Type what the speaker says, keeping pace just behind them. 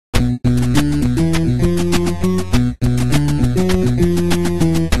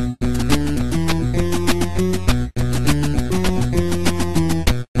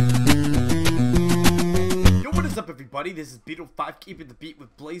This is Beetle 5 keeping the beat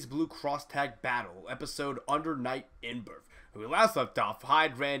with Blazblue Cross Tag Battle, episode Under Night in Birth. When we last left off,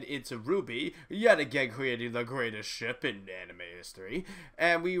 Hyde ran into Ruby, yet again creating the greatest ship in anime history,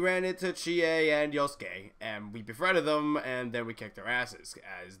 and we ran into Chie and Yosuke, and we befriended them, and then we kicked their asses,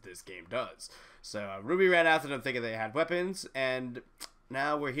 as this game does. So Ruby ran after them thinking they had weapons, and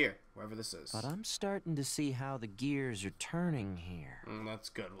now we're here, wherever this is. But I'm starting to see how the gears are turning here. That's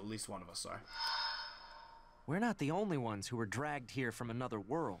good, well, at least one of us are. We're not the only ones who were dragged here from another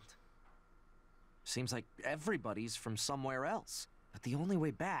world. Seems like everybody's from somewhere else. But the only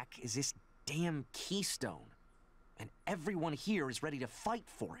way back is this damn keystone. And everyone here is ready to fight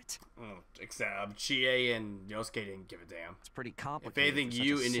for it. Except Chie and Yosuke didn't give a damn. It's pretty complicated. If anything,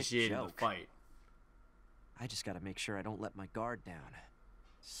 you initiated the fight. I just gotta make sure I don't let my guard down.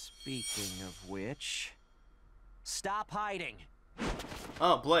 Speaking of which... Stop hiding!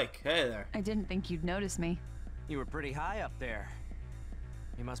 Oh, Blake. Hey there. I didn't think you'd notice me. You were pretty high up there.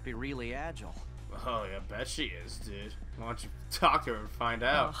 You must be really agile. Oh, yeah, I bet she is, dude. Why don't you talk to her and find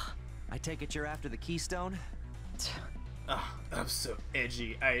out? Ugh. I take it you're after the keystone? Oh, I'm so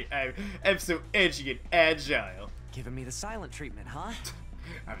edgy. I'm so edgy and agile. Giving me the silent treatment, huh?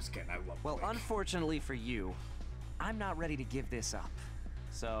 I'm just kidding. I love Well, Blake. unfortunately for you, I'm not ready to give this up.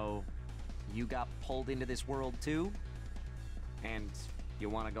 So, you got pulled into this world too? And you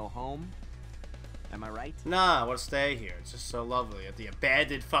want to go home? Am I right? Nah, I want to stay here. It's just so lovely at the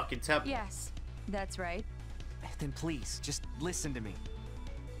abandoned fucking temple. Yes, that's right. Then please, just listen to me.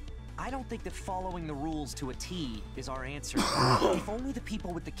 I don't think that following the rules to a T is our answer. If only the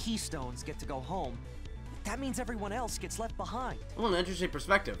people with the keystones get to go home, that means everyone else gets left behind. Well, an interesting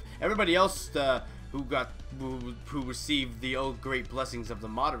perspective. Everybody else who received the oh great blessings of the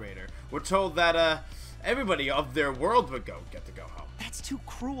moderator were told that everybody of their world would get to go home. That's too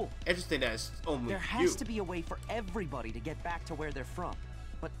cruel. Interesting that it's only There has to be a way for everybody to get back to where they're from.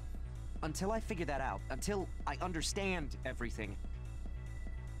 But until I figure that out, until I understand everything,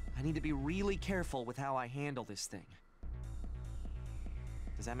 I need to be really careful with how I handle this thing.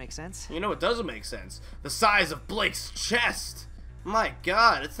 Does that make sense? You know, it doesn't make sense. The size of Blake's chest. My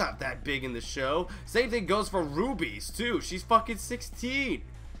god, it's not that big in the show. Same thing goes for Ruby's, too. She's fucking 16.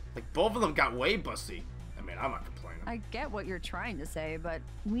 Like, both of them got way busty. I mean, I'm not complaining. I get what you're trying to say, but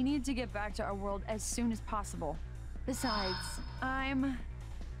we need to get back to our world as soon as possible. Besides, I'm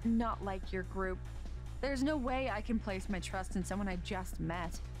not like your group. There's no way I can place my trust in someone I just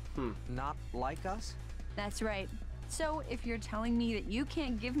met. Not like us? That's right. So if you're telling me that you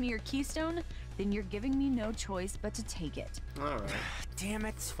can't give me your keystone, then you're giving me no choice but to take it. Alright. Damn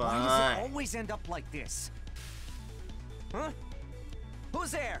it. Fine. Why does it always end up like this? Huh?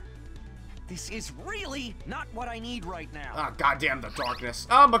 Who's there? This is really not what I need right now. Ah, goddamn the darkness.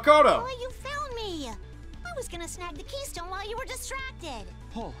 Ah, Makoto! Boy, you found me! I was gonna snag the keystone while you were distracted.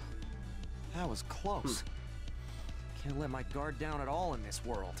 Oh, that was close. Can't let my guard down at all in this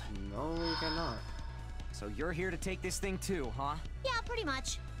world. No, you cannot. So you're here to take this thing too, huh? Yeah, pretty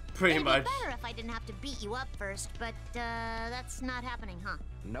much. Pretty It'd much. be better if I didn't have to beat you up first, but that's not happening, huh?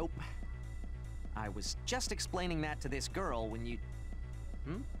 Nope. I was just explaining that to this girl when you...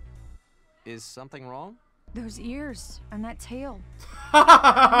 Is something wrong? Those ears and that tail.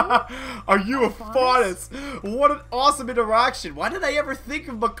 Are you a faunus? What an awesome interaction. Why did I ever think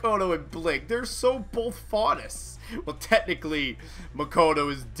of Makoto and Blake? They're so both faunus. Well, technically,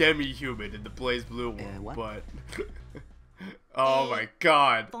 Makoto is demi-human in the Blazblue world, but... oh my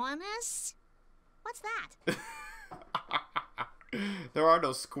god. Faunus? What's that? There are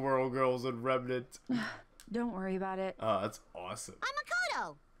no squirrel girls in Remnant. Don't worry about it. Oh, that's awesome. I'm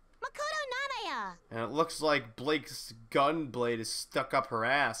Makoto! Makoto Nanaya! And it looks like Blake's gun blade is stuck up her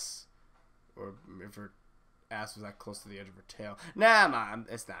ass. Or if her ass was that close to the edge of her tail. Nah, Mom,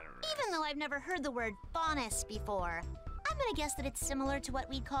 it's not her ass. Even though I've never heard the word faunus before, I'm gonna guess that it's similar to what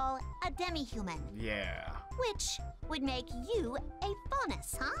we'd call a demi-human. Yeah. Which would make you a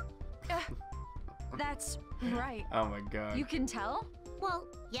faunus, huh? That's right. Oh my god. You can tell? Well,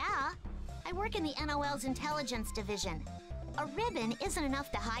 yeah. I work in the NOL's intelligence division. A ribbon isn't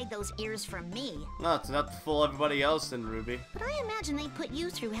enough to hide those ears from me. No, it's enough to fool everybody else in, Ruby. But I imagine they put you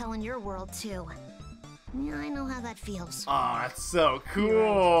through hell in your world, too. Yeah, I know how that feels. Oh, that's so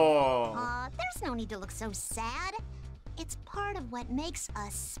cool. There's no need to look so sad. It's part of what makes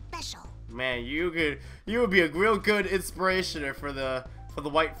us special. Man, you would be a real good inspiration for the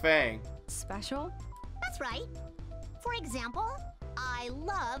White Fang. Special? That's right. For example, I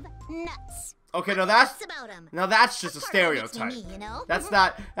love nuts. Okay, now Nuts about 'em. just a That's part of what makes me stereotype. me, you know? That's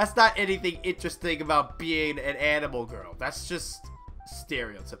not anything interesting about being an animal girl. That's just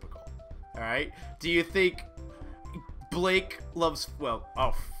stereotypical. All right? Do you think Blake loves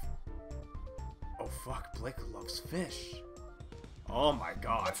oh fuck, Blake loves fish. Oh my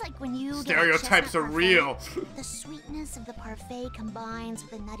god. It's like when you Stereotypes get a are chestnut real. parfait, the sweetness of the parfait combines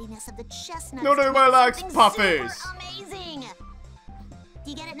with the nuttiness of the chestnuts. Nobody to make likes something parfaits. super amazing.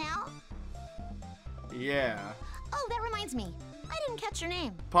 Do you get it now? Yeah. Oh, that reminds me. I didn't catch your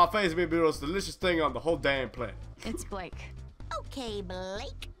name. Parfaits may be the most delicious thing on the whole damn planet. It's Blake. Okay,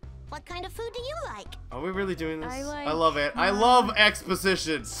 Blake. What kind of food do you like? Are we really doing this? I love it. I love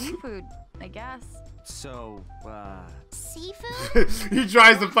expositions. Seafood, I guess. So, Seafood? He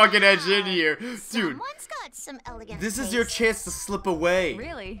tries to fucking edge in here. Dude, Someone's got some elegant this is your taste. chance to slip away.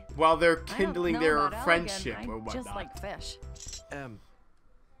 Really? While they're I don't kindling know their about friendship elegant. or I whatnot. just like fish.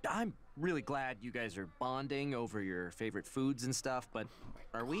 I'm really glad you guys are bonding over your favorite foods and stuff, but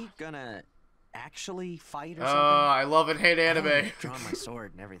are we gonna actually fight or something? I love and hate I've already anime. drawn my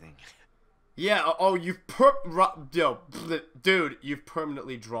sword and everything. Yeah, you've dude, you've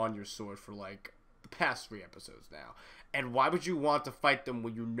permanently drawn your sword for like the past 3 episodes now. And why would you want to fight them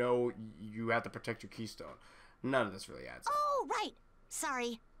when you know you have to protect your keystone? None of this really adds up. Oh, right.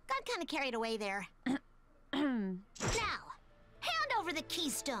 Sorry. Got kind of carried away there. Now, hand over the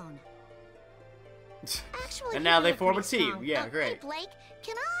keystone. Actually, And you now do they look form a pretty team. strong. Yeah, Hey, great. Blake,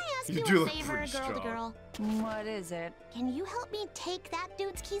 can I ask You you, do a look favor, pretty girl to strong. girl? What is it? Can you help me take that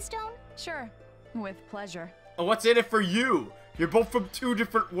dude's keystone? Sure. With pleasure. What's in it for you? You're both from 2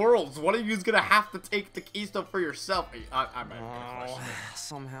 different worlds. One of you's gonna have to take the keystone for yourself. I'm gonna question it.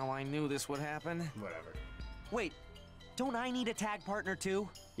 Somehow I knew this would happen. Whatever. Wait, don't I need a tag partner too?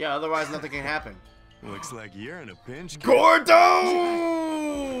 Yeah, otherwise nothing can happen. Looks like you're in a pinch. Gordo!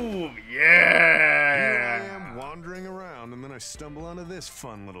 Here I Yeah! am wandering around, and then I stumble onto this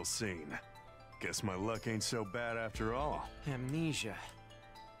fun little scene. Guess my luck ain't so bad after all. Amnesia.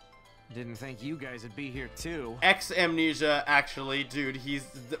 Didn't think you guys would be here too. Ex-Amnesia, actually, dude.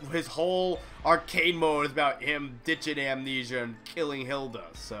 His whole arcade mode is about him ditching Amnesia and killing Hilda,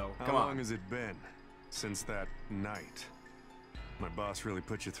 so How come long on. has it been since that night? My boss really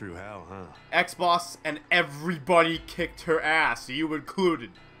put you through hell, huh? Ex-boss and everybody kicked her ass, you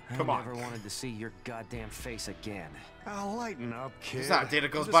included. Come I on. never wanted to see your goddamn face again. Oh, lighten up, kid. It's not a day that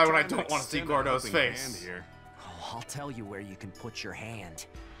I'm goes just by when I trying to don't want to see extend a Gordo's helping hand face. here. Oh, I'll tell you where you can put your hand.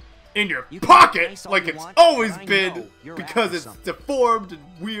 In your You can pocket, be nice all like you it's want, always but I been, know you're because after it's something. deformed and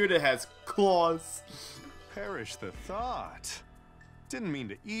weird, it has claws. Perish the thought. Didn't mean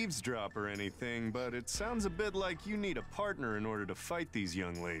to eavesdrop or anything, but it sounds a bit like you need a partner in order to fight these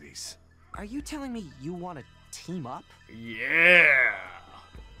young ladies. Are you telling me you want to team up? Yeah!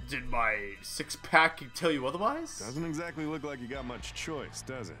 Did my 6-pack tell you otherwise? Doesn't exactly look like you got much choice,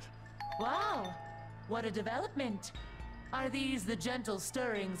 does it? Wow, what a development. Are these the gentle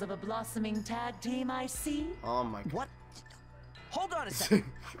stirrings of a blossoming tag team I see? Oh my god. What? Hold on a second.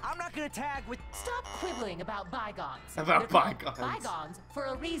 I'm not gonna tag with. Stop quibbling about bygones. About They're called bygones. Bygones for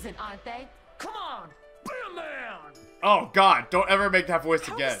a reason, aren't they? Come on, bam man! Oh god, don't ever make that voice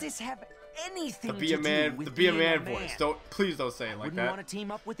How again. does this have anything The be to a man, do with the be a being man voice. Please don't say it like Wouldn't that. want to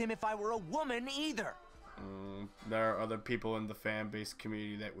team up with him if I were a woman either. There are other people in the fan base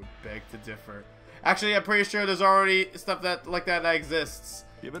community that would beg to differ. Actually, I'm pretty sure there's already stuff like that exists.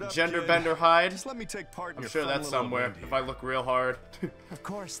 Give it up, Gender kid. bender hide. Just let me take part in I'm your sure fun that's little somewhere event if here. I look real hard. Of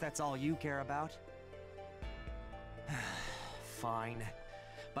course, that's all you care about. Fine.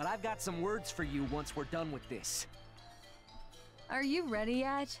 But I've got some words for you once we're done with this. Are you ready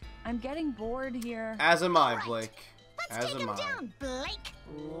yet? I'm getting bored here. As am I, Right. Blake. Let's As take am him I. down, Blake.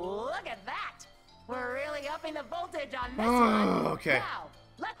 Look at that! We're really upping the voltage on this one. Okay. Now,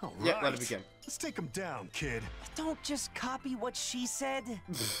 let's Yeah, let Right. it begin. Let's take him down, kid. Don't just copy what she said.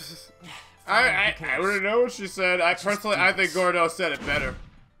 I already know what she said. I personally, do I think this. Gordo said it better.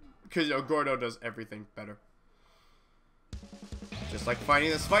 Because, Gordo does everything better. Just like fighting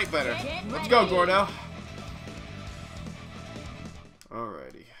this fight better. Let's go, Gordo.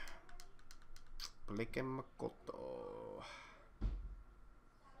 Alrighty. Blake and Makoto.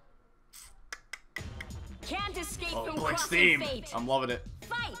 Can't escape Oh, from Blake's crossing theme. fate. I'm loving it.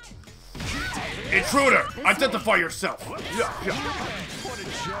 Fight! Intruder! Identify yourself! Yeah. What a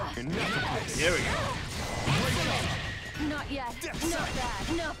joke. Enough of this. Here we go. Not yet. Not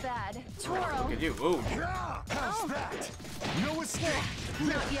bad. Not bad. Twirl. Look at you. Ooh. Ah, how's that? No escape.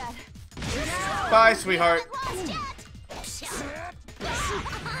 Not yet. Bye, sweetheart. Lost yet.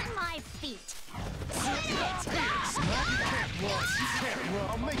 On my feet.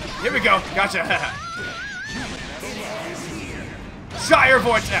 Here we go. Gotcha. Gyre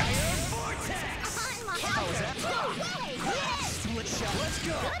Vortex.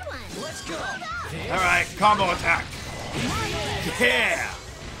 Alright, combo attack. Yeah.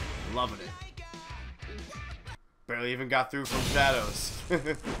 Loving it. Barely even got through from shadows.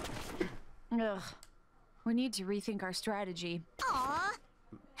 Ugh. We need to rethink our strategy. Aw.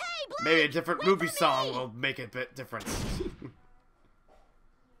 Hey, Blaze, Maybe a different wait movie for song me. will make a bit difference.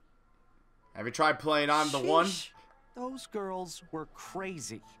 Have you tried playing I'm the One? Sheesh. Those girls were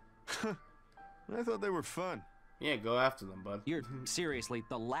crazy. I thought they were fun. Yeah, go after them, bud. You're seriously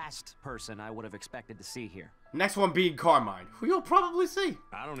the last person I would have expected to see here. Next one being Carmine, who you'll probably see.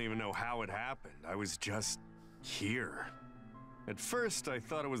 I don't even know how it happened. I was just here. At first, I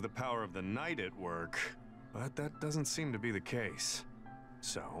thought it was the power of the night at work, but that doesn't seem to be the case.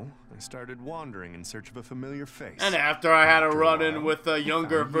 So, I started wandering in search of a familiar face. And after I had a After a run-in while, with a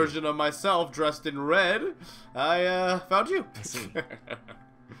younger found you. version of myself dressed in red, I found you. I see.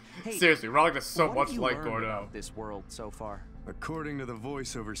 Hey, Seriously, Rollick is so what much have you like learned Gordo. about this world so far? According to the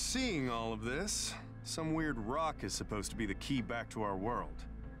voice overseeing all of this, some weird rock is supposed to be the key back to our world.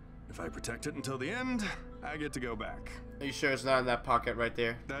 If I protect it until the end, I get to go back. Are you sure it's not in that pocket right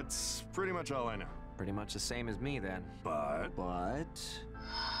there? That's pretty much all I know. Pretty much the same as me then. But But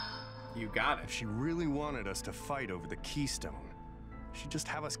You got if it. she really wanted us to fight over the keystone, she'd just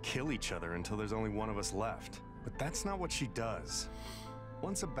have us kill each other until there's only one of us left. But that's not what she does.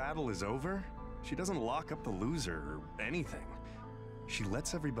 Once a battle is over, she doesn't lock up the loser or anything. She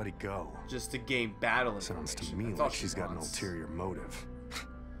lets everybody go. Just to gain battle Sounds to information. me That's all like she she's got an wants. ulterior motive.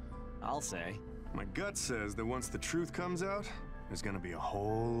 I'll say. My gut says that once the truth comes out, there's gonna be a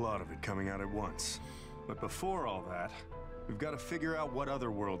whole lot of it coming out at once. But before all that, we've got to figure out what other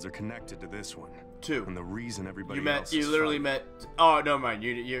worlds are connected to this one. Two. And the reason everybody You met. else You is literally fighting. met. Oh, no, mind.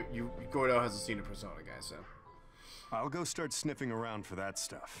 Gordo hasn't seen a Persona, guys. So. I'll go start sniffing around for that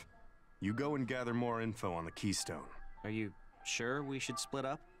stuff. You go and gather more info on the keystone. Are you sure we should split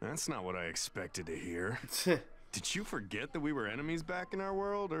up? That's not what I expected to hear. Did you forget that we were enemies back in our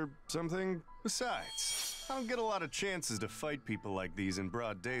world or something? Besides, I don't get a lot of chances to fight people like these in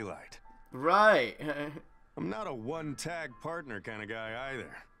broad daylight. Right. I'm not a one-tag partner kind of guy either.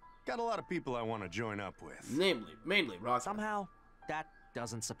 Got a lot of people I want to join up with. Mainly Rock. Somehow, that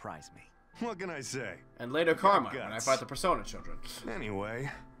doesn't surprise me. What can I say? And later Carmine when I guts. fight the Persona children.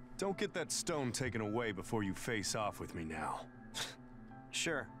 Anyway, don't get that stone taken away before you face off with me now.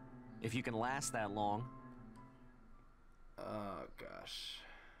 Sure, if you can last that long. Oh, gosh.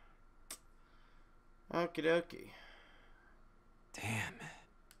 Okie dokie. Damn.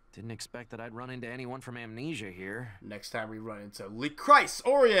 Didn't expect that I'd run into anyone from Amnesia here. Next time we run into Lee Christ,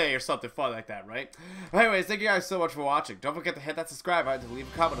 Aurier, or something fun like that, right? Anyways, thank you guys so much for watching. Don't forget to hit that subscribe button to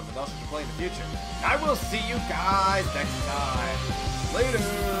leave a comment of what else you should play in the future. I will see you guys next time.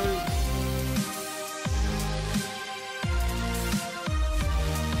 Later!